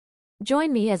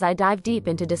Join me as I dive deep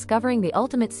into discovering the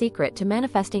ultimate secret to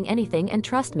manifesting anything, and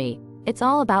trust me, it's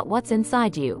all about what's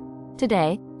inside you.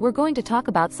 Today, we're going to talk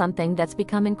about something that's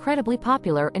become incredibly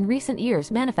popular in recent years: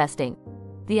 manifesting.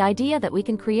 The idea that we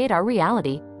can create our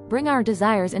reality, bring our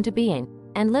desires into being,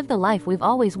 and live the life we've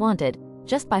always wanted,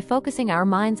 just by focusing our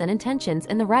minds and intentions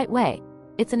in the right way.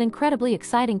 It's an incredibly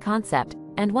exciting concept,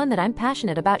 and one that I'm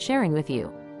passionate about sharing with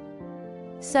you.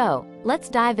 So, let's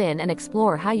dive in and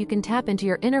explore how you can tap into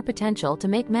your inner potential to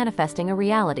make manifesting a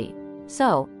reality.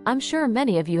 So, I'm sure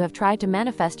many of you have tried to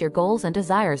manifest your goals and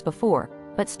desires before,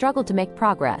 but struggled to make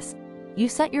progress. You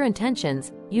set your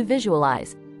intentions, you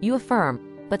visualize, you affirm,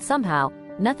 but somehow,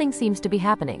 nothing seems to be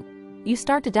happening. You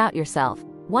start to doubt yourself,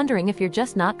 wondering if you're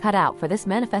just not cut out for this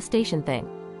manifestation thing.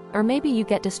 Or maybe you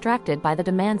get distracted by the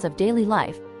demands of daily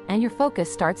life, and your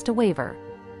focus starts to waver.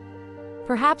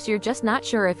 Perhaps you're just not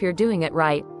sure if you're doing it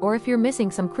right, or if you're missing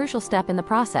some crucial step in the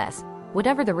process.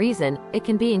 Whatever the reason, it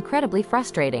can be incredibly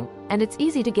frustrating, and it's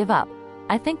easy to give up.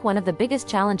 I think one of the biggest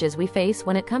challenges we face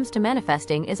when it comes to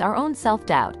manifesting is our own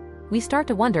self-doubt. We start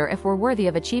to wonder if we're worthy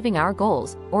of achieving our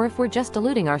goals, or if we're just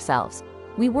deluding ourselves.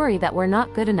 We worry that we're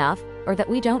not good enough, or that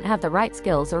we don't have the right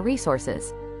skills or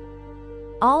resources.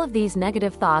 All of these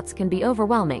negative thoughts can be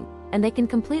overwhelming, and they can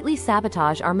completely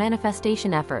sabotage our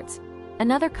manifestation efforts.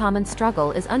 Another common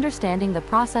struggle is understanding the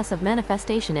process of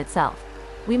manifestation itself.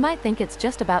 We might think it's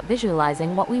just about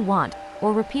visualizing what we want,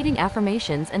 or repeating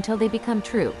affirmations until they become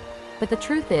true. But the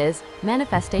truth is,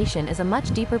 manifestation is a much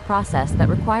deeper process that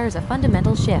requires a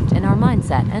fundamental shift in our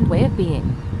mindset and way of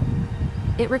being.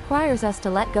 It requires us to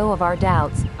let go of our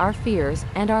doubts, our fears,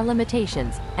 and our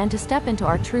limitations, and to step into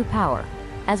our true power.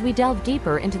 As we delve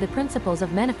deeper into the principles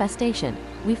of manifestation,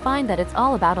 we find that it's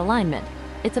all about alignment.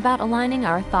 It's about aligning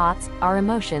our thoughts, our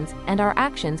emotions, and our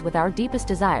actions with our deepest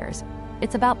desires.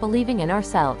 It's about believing in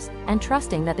ourselves and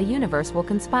trusting that the universe will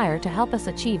conspire to help us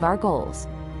achieve our goals.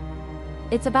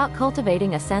 It's about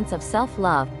cultivating a sense of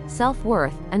self-love,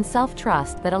 self-worth, and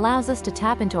self-trust that allows us to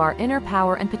tap into our inner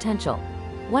power and potential.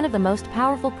 One of the most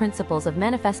powerful principles of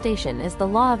manifestation is the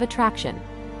law of attraction.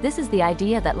 This is the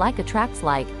idea that like attracts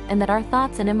like, and that our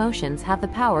thoughts and emotions have the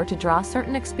power to draw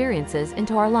certain experiences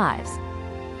into our lives.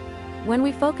 When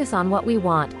we focus on what we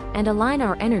want, and align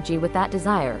our energy with that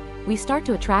desire, we start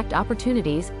to attract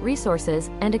opportunities,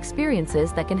 resources, and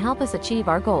experiences that can help us achieve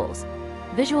our goals.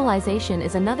 Visualization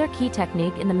is another key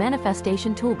technique in the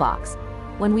manifestation toolbox.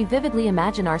 When we vividly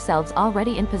imagine ourselves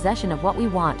already in possession of what we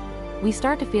want, we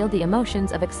start to feel the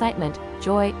emotions of excitement,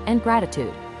 joy, and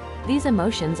gratitude. These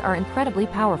emotions are incredibly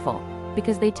powerful,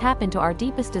 because they tap into our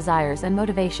deepest desires and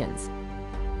motivations.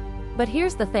 But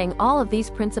here's the thing: all of these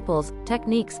principles,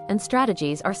 techniques, and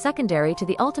strategies are secondary to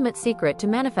the ultimate secret to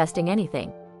manifesting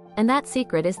anything. And that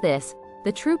secret is this: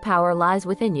 the true power lies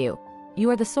within you. You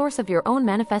are the source of your own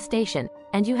manifestation,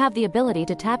 and you have the ability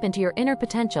to tap into your inner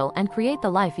potential and create the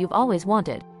life you've always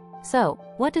wanted. So,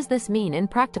 what does this mean in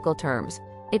practical terms?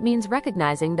 It means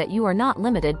recognizing that you are not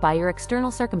limited by your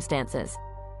external circumstances.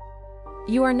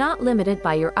 You are not limited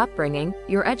by your upbringing,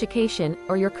 your education,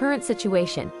 or your current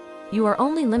situation. You are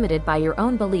only limited by your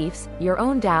own beliefs, your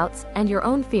own doubts, and your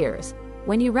own fears.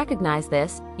 When you recognize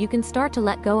this, you can start to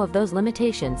let go of those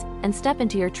limitations and step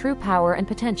into your true power and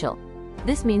potential.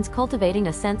 This means cultivating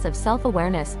a sense of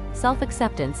self-awareness,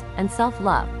 self-acceptance, and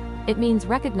self-love. It means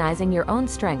recognizing your own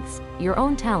strengths, your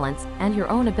own talents, and your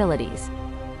own abilities.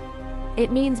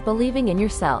 It means believing in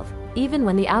yourself, even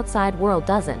when the outside world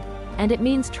doesn't. And it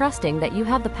means trusting that you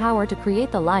have the power to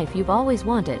create the life you've always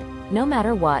wanted, no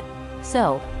matter what.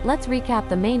 So, let's recap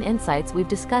the main insights we've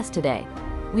discussed today.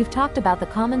 We've talked about the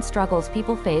common struggles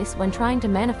people face when trying to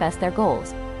manifest their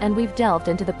goals, and we've delved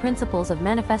into the principles of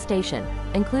manifestation,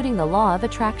 including the law of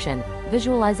attraction,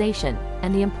 visualization,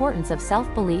 and the importance of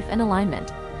self-belief and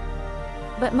alignment.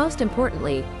 But most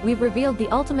importantly, we've revealed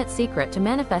the ultimate secret to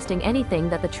manifesting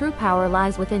anything: that the true power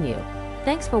lies within you.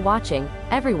 Thanks for watching,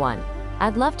 everyone.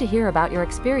 I'd love to hear about your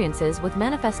experiences with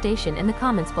manifestation in the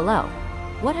comments below.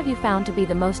 What have you found to be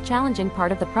the most challenging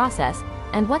part of the process,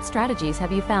 and what strategies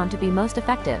have you found to be most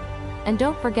effective? And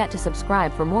don't forget to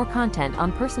subscribe for more content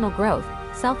on personal growth,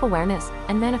 self-awareness,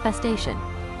 and manifestation.